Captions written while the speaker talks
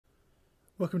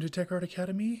Welcome to Tech Art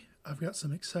Academy. I've got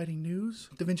some exciting news.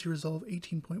 Davinci Resolve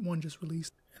 18.1 just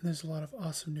released, and there's a lot of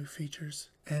awesome new features,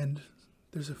 and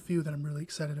there's a few that I'm really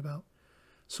excited about.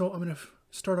 So I'm going to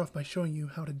start off by showing you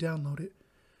how to download it.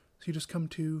 So you just come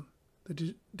to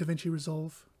the Davinci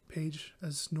Resolve page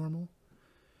as normal,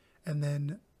 and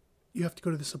then you have to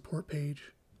go to the support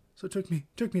page. So it took me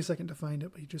a second to find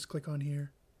it, but you just click on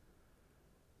here,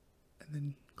 and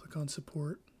then click on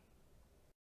support.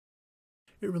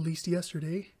 It released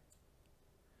yesterday.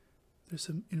 There's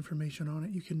some information on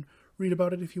it. You can read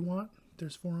about it if you want.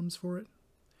 There's forums for it.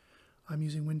 I'm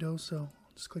using Windows, so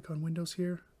I'll just click on Windows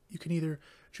here. You can either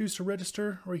choose to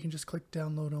register or you can just click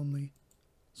download only.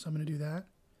 So I'm going to do that.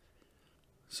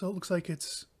 So it looks like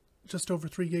it's just over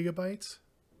 3 gigabytes.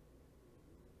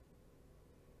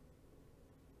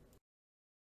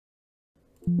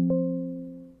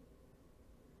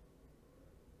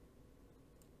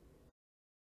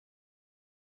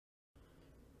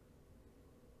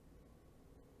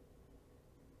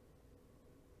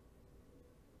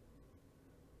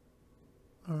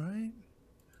 All right.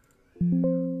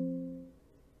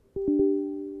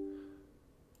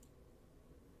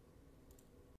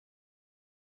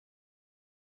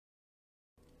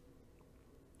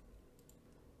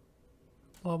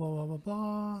 Blah, blah, blah, blah,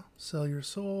 blah. Sell your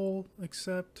soul,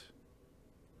 accept.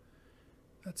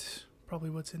 That's probably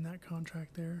what's in that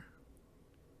contract there.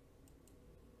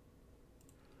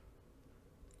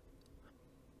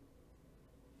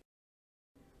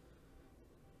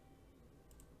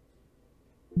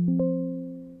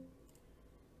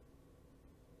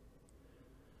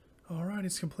 All right,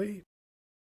 it's complete.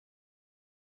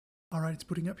 All right, it's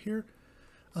booting up here.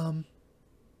 And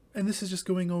this is just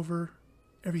going over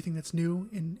everything that's new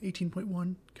in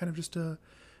 18.1, kind of just a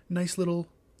nice little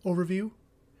overview,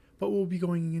 but we'll be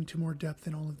going into more depth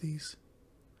in all of these.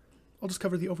 I'll just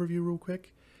cover the overview real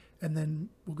quick, and then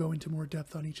we'll go into more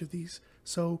depth on each of these.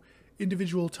 So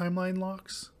individual timeline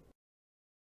locks,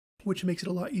 which makes it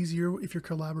a lot easier if you're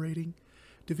collaborating.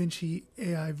 Davinci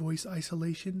AI voice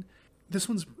isolation. This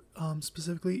one's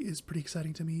specifically is pretty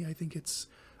exciting to me. I think it's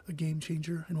a game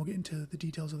changer, and we'll get into the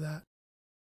details of that.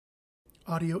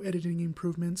 Audio editing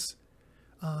improvements,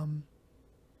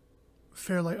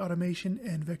 Fairlight automation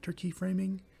and vector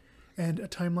keyframing, and a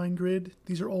timeline grid.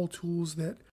 These are all tools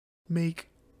that make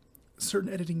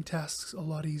certain editing tasks a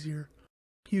lot easier.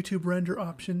 YouTube render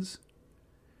options.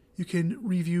 You can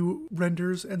review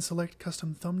renders and select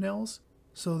custom thumbnails,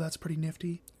 so that's pretty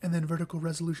nifty. And then vertical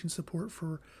resolution support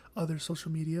for other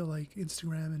social media like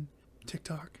Instagram and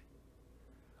TikTok.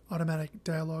 Automatic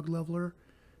dialogue leveler.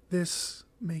 This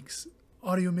makes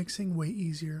audio mixing way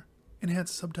easier.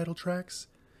 Enhanced subtitle tracks.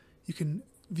 You can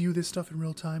view this stuff in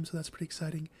real time, so that's pretty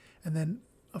exciting. And then,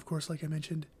 of course, like I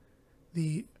mentioned,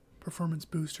 the performance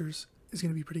boosters is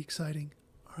going to be pretty exciting.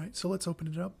 All right, so let's open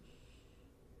it up.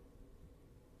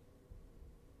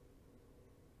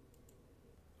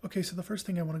 Okay, so the first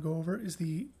thing I want to go over is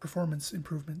the performance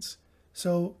improvements.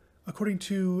 So according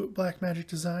to Blackmagic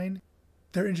Design,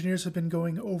 their engineers have been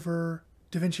going over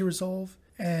Davinci Resolve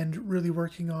and really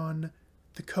working on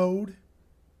the code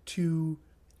to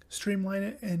streamline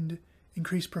it and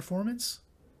increase performance.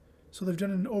 So they've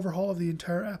done an overhaul of the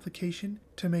entire application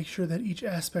to make sure that each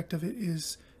aspect of it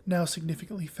is now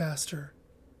significantly faster.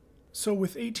 So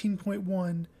with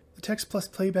 18.1, the text plus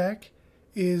playback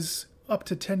is up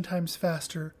to 10 times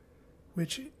faster,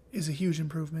 which is a huge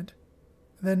improvement.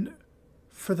 And then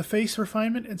for the face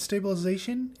refinement and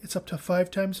stabilization, it's up to 5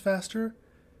 times faster,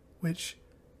 which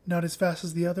not as fast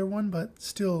as the other one, but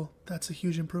still that's a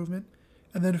huge improvement.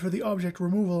 And then for the object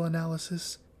removal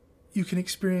analysis, you can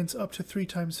experience up to 3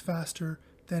 times faster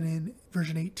than in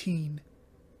version 18.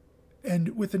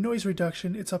 And with the noise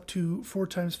reduction, it's up to 4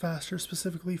 times faster,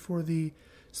 specifically for the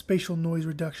spatial noise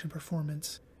reduction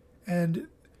performance. And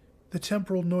the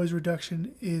temporal noise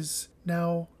reduction is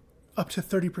now up to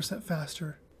 30%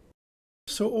 faster.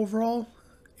 So overall,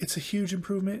 it's a huge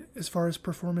improvement as far as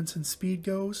performance and speed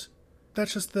goes.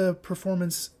 That's just the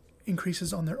performance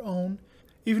increases on their own.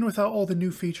 Even without all the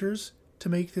new features to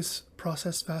make this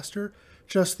process faster,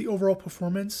 just the overall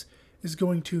performance is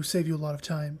going to save you a lot of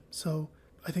time. So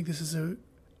I think this is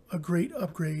a great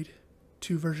upgrade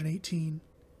to version 18.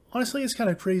 Honestly, it's kind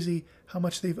of crazy how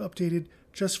much they've updated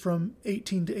just from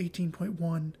 18 to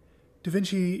 18.1.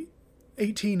 Davinci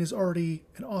 18 is already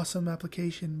an awesome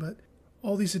application, but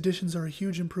all these additions are a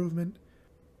huge improvement.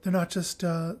 They're not just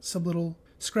some little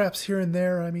scraps here and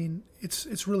there. I mean,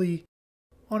 it's really,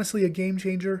 honestly, a game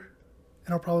changer,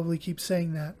 and I'll probably keep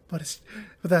saying that, but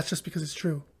that's just because it's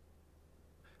true.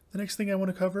 The next thing I want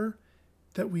to cover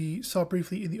that we saw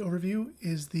briefly in the overview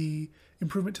is the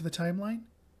improvement to the timeline.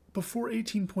 before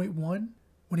 18.1,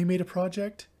 when you made a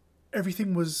project,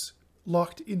 everything was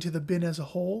locked into the bin as a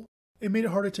whole. It made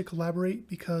it harder to collaborate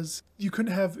because you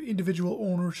couldn't have individual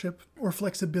ownership or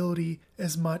flexibility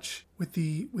as much with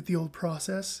the old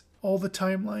process. All the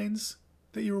timelines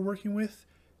that you were working with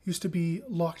used to be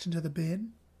locked into the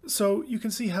bin. So you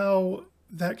can see how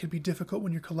that could be difficult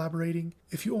when you're collaborating.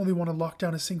 If you only want to lock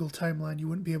down a single timeline, you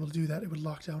wouldn't be able to do that. It would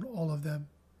lock down all of them.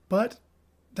 But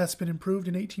that's been improved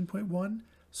in 18.1.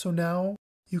 So now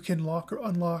you can lock or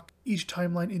unlock each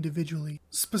timeline individually.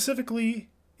 Specifically,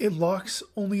 it locks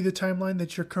only the timeline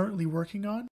that you're currently working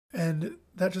on, and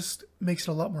that just makes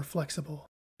it a lot more flexible.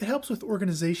 It helps with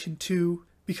organization too,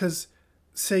 because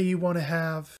say you want to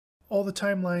have all the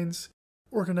timelines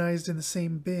organized in the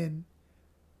same bin,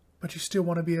 but you still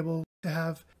want to be able to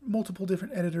have multiple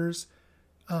different editors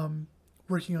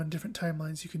working on different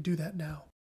timelines. You can do that now.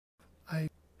 I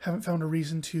haven't found a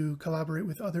reason to collaborate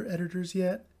with other editors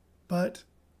yet, but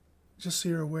just so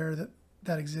you're aware that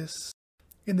that exists.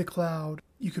 In the cloud,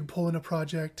 you could pull in a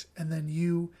project and then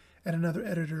you and another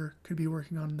editor could be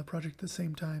working on the project at the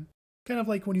same time. Kind of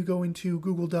like when you go into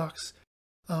Google Docs,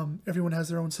 everyone has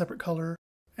their own separate color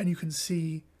and you can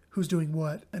see who's doing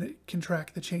what, and it can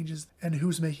track the changes and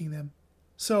who's making them.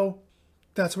 So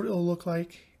that's what it'll look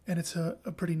like, and it's a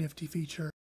pretty nifty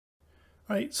feature.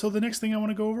 All right, so the next thing I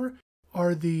want to go over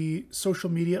are the social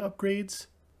media upgrades.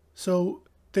 So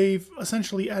they've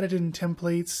essentially added in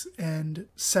templates and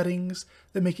settings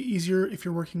that make it easier if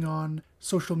you're working on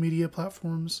social media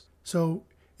platforms. So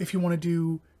if you want to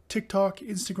do TikTok,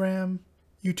 Instagram,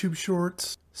 YouTube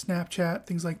Shorts, Snapchat,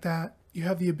 things like that, you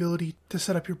have the ability to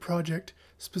set up your project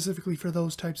specifically for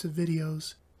those types of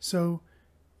videos. So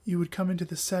you would come into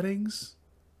the settings,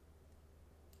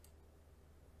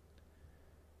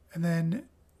 and then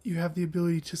you have the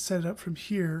ability to set it up from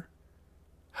here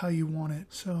how you want it.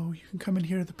 So you can come in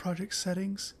here to the project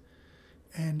settings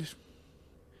and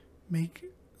make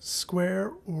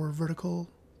square or vertical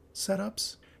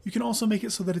setups. You can also make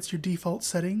it so that it's your default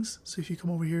settings. So if you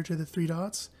come over here to the three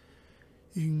dots,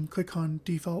 you can click on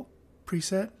default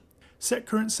preset. Set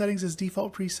current settings as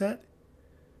default preset.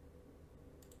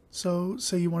 So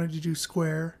say you wanted to do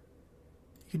square,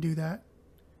 you can do that.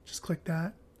 Just click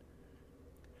that.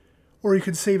 Or you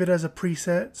could save it as a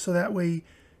preset, so that way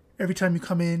every time you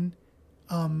come in,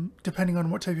 depending on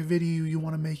what type of video you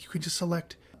want to make, you could just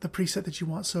select the preset that you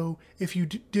want. So if you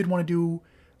did want to do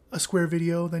a square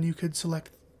video, then you could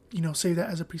select, save that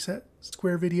as a preset,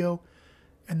 square video,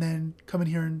 and then come in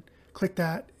here and click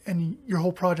that, and your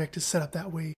whole project is set up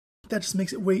that way. That just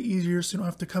makes it way easier, so you don't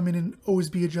have to come in and always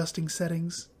be adjusting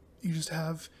settings. You just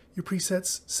have your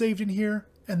presets saved in here,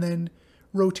 and then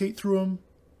rotate through them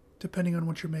depending on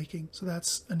what you're making. So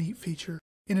that's a neat feature.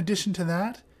 In addition to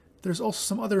that, there's also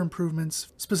some other improvements,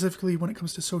 specifically when it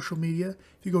comes to social media.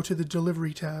 If you go to the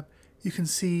delivery tab, you can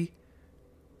see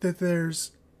that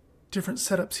there's different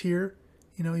setups here.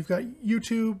 You've got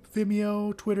YouTube,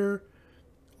 Vimeo, Twitter,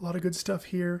 a lot of good stuff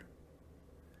here.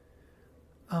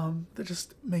 That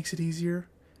just makes it easier.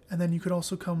 And then you could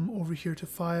also come over here to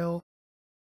File,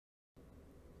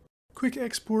 Quick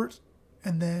Export,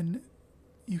 and then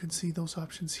you can see those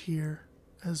options here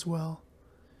as well.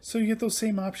 So you get those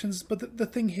same options, but the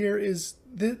thing here is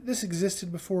this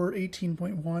existed before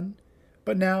 18.1,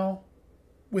 but now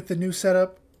with the new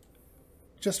setup,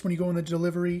 just when you go in the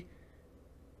delivery,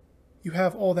 you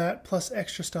have all that plus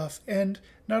extra stuff. And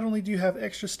not only do you have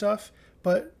extra stuff,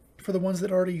 but for the ones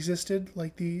that already existed,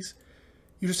 like these,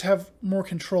 you just have more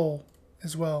control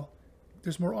as well.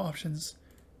 There's more options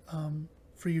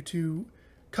for you to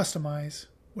customize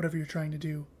whatever you're trying to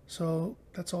do. So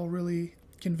that's all really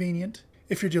convenient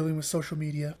if you're dealing with social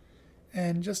media.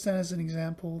 And just as an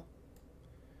example,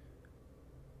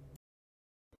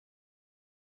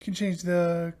 you can change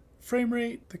the frame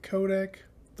rate, the codec,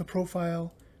 the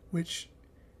profile, which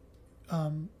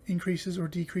increases or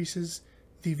decreases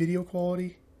the video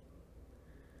quality.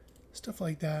 Stuff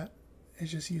like that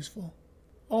is just useful.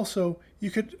 Also,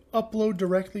 you could upload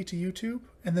directly to YouTube,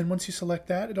 and then once you select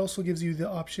that, it also gives you the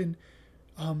option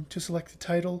to select the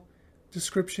title,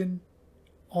 description,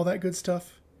 all that good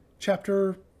stuff,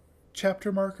 chapter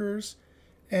markers,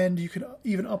 and you can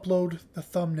even upload the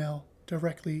thumbnail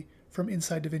directly from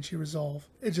inside Davinci Resolve.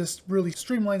 It just really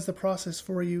streamlines the process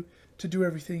for you to do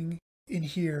everything in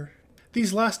here.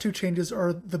 These last two changes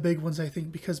are the big ones, I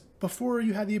think, because before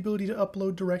you had the ability to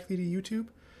upload directly to YouTube,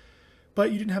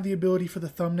 but you didn't have the ability for the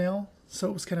thumbnail, so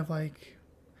it was kind of like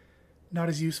not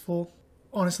as useful.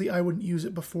 Honestly, I wouldn't use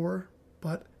it before,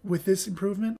 but with this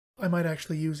improvement, I might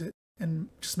actually use it and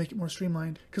just make it more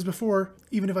streamlined. Because before,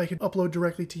 even if I could upload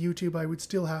directly to YouTube, I would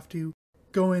still have to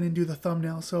go in and do the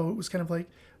thumbnail. So it was kind of like,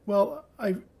 well,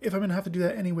 if I'm going to have to do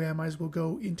that anyway, I might as well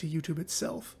go into YouTube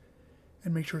itself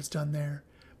and make sure it's done there.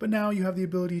 But now you have the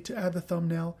ability to add the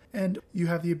thumbnail, and you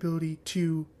have the ability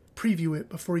to preview it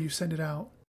before you send it out.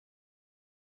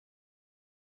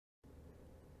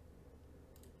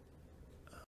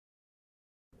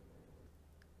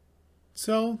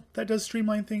 So that does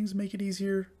streamline things, make it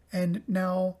easier, and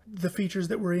now the features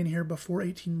that were in here before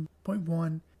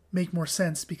 18.1 make more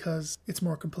sense because it's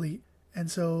more complete.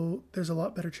 And so there's a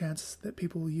lot better chance that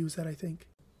people will use that, I think.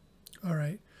 All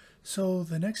right, so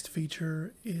the next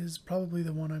feature is probably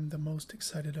the one I'm the most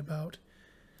excited about.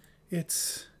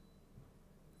 There's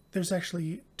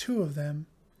actually two of them.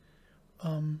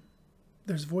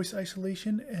 There's voice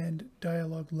isolation and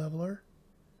dialogue leveler.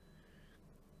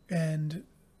 And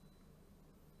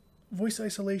voice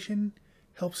isolation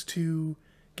helps to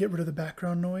get rid of the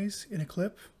background noise in a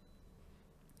clip.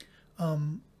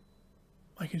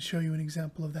 I can show you an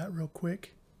example of that real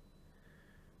quick.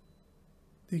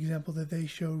 The example that they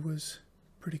showed was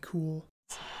pretty cool.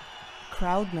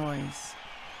 Crowd noise,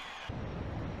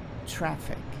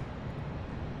 traffic,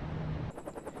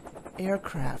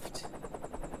 aircraft,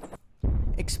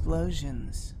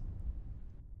 explosions.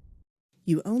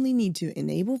 You only need to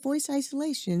enable voice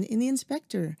isolation in the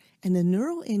inspector, and the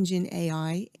Neural Engine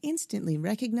AI instantly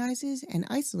recognizes and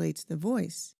isolates the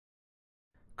voice.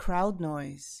 Crowd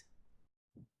noise,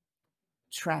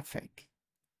 traffic,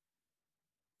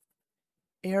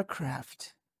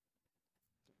 aircraft,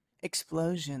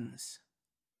 explosions.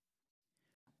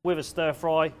 With a stir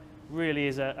fry, really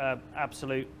is a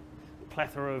absolute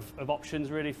plethora of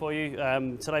options really for you.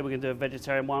 Today we're going to do a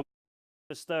vegetarian one.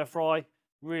 The stir fry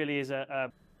really is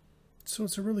So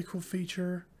it's a really cool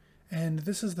feature, and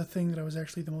this is the thing that I was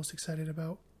actually the most excited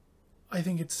about. I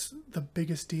think it's the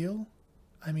biggest deal.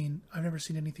 I mean, I've never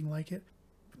seen anything like it.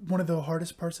 One of the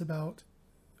hardest parts about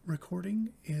recording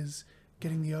is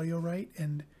getting the audio right,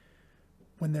 and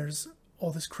when there's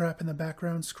all this crap in the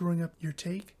background screwing up your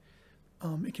take,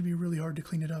 it can be really hard to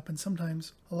clean it up, and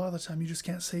sometimes, a lot of the time, you just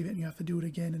can't save it and you have to do it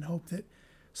again and hope that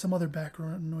some other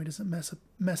background noise doesn't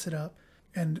mess it up.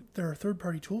 And there are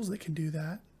third-party tools that can do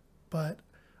that, but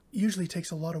usually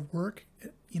takes a lot of work,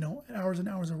 you know, hours and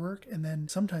hours of work, and then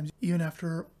sometimes even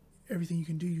after everything you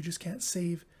can do, you just can't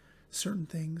save certain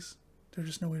things. There's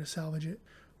just no way to salvage it.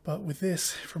 But with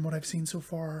this, from what I've seen so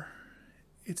far,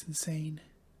 it's insane.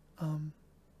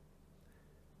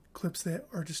 Clips that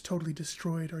are just totally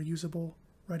destroyed are usable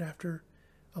right after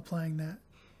applying that.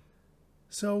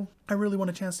 So I really want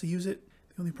a chance to use it.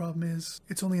 The only problem is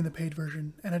it's only in the paid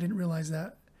version, and I didn't realize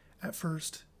that at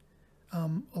first.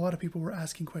 A lot of people were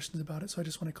asking questions about it, so I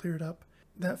just want to clear it up.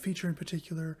 That feature in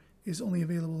particular is only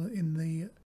available in the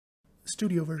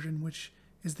studio version, which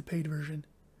is the paid version.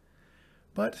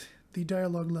 But the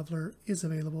dialogue leveler is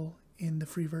available in the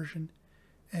free version,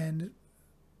 and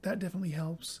that definitely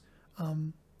helps.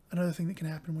 Another thing that can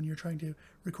happen when you're trying to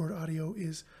record audio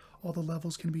is all the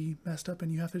levels can be messed up,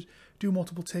 and you have to do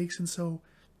multiple takes, and so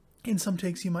in some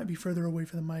takes you might be further away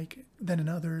from the mic than in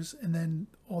others, and then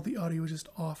all the audio is just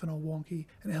off and all wonky,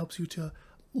 and it helps you to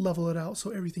level it out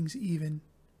so everything's even,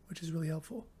 which is really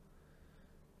helpful.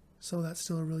 So that's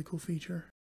still a really cool feature.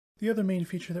 The other main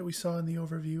feature that we saw in the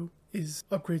overview is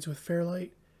upgrades with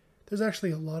Fairlight. There's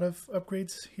actually a lot of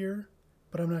upgrades here,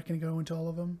 but I'm not going to go into all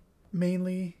of them.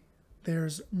 Mainly,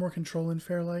 there's more control in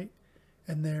Fairlight,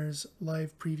 and there's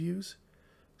live previews.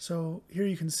 So here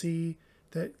you can see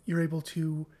that you're able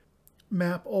to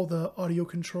map all the audio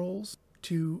controls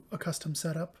to a custom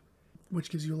setup, which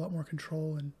gives you a lot more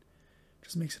control and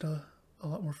just makes it a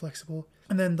lot more flexible.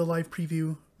 And then the live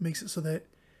preview makes it so that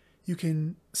you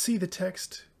can see the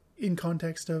text in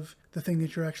context of the thing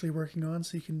that you're actually working on,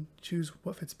 so you can choose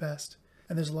what fits best.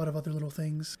 And there's a lot of other little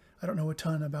things. I don't know a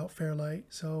ton about Fairlight,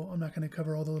 so I'm not going to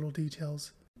cover all the little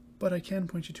details, but I can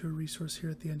point you to a resource here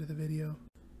at the end of the video.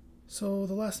 So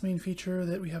the last main feature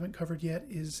that we haven't covered yet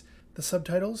is the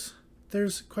subtitles.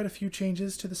 There's quite a few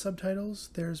changes to the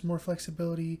subtitles. There's more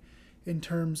flexibility in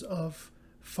terms of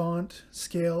font,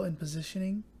 scale, and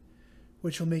positioning,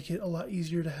 which will make it a lot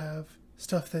easier to have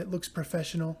stuff that looks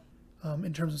professional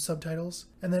in terms of subtitles.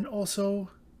 And then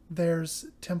also there's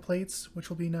templates, which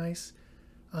will be nice.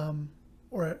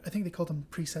 Or I think they call them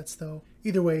presets though.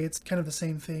 Either way, it's kind of the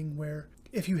same thing where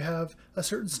if you have a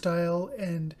certain style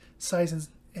and size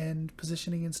and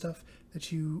positioning and stuff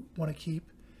that you want to keep,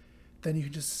 then you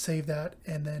can just save that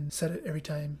and then set it every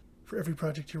time for every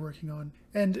project you're working on.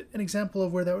 And an example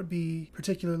of where that would be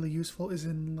particularly useful is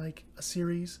in like a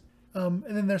series. And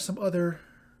then there's some other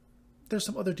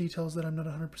details that I'm not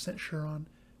 100% sure on,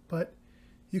 but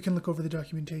you can look over the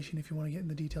documentation if you want to get in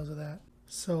the details of that.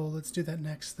 So let's do that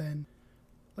next then.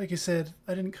 Like I said,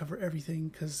 I didn't cover everything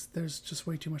because there's just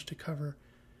way too much to cover.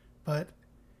 But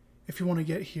if you want to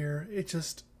get here, it's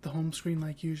just the home screen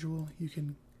like usual. You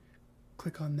can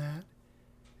click on that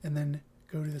and then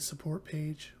go to the support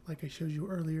page like I showed you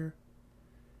earlier.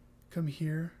 Come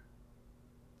here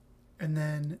and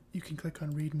then you can click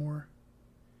on read more.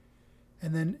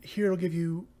 And then here it'll give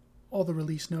you all the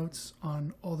release notes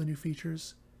on all the new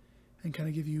features and kind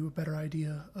of give you a better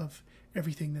idea of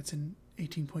everything that's in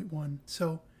 18.1.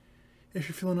 So if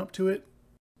you're feeling up to it,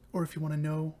 or if you want to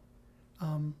know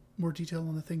more detail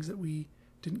on the things that we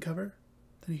didn't cover,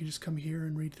 then you can just come here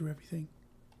and read through everything.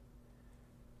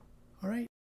 All right,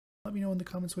 let me know in the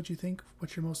comments what you think,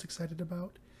 what you're most excited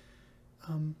about.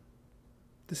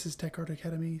 This is Tech Art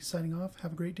Academy signing off.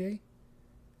 Have a great day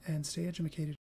and stay educated.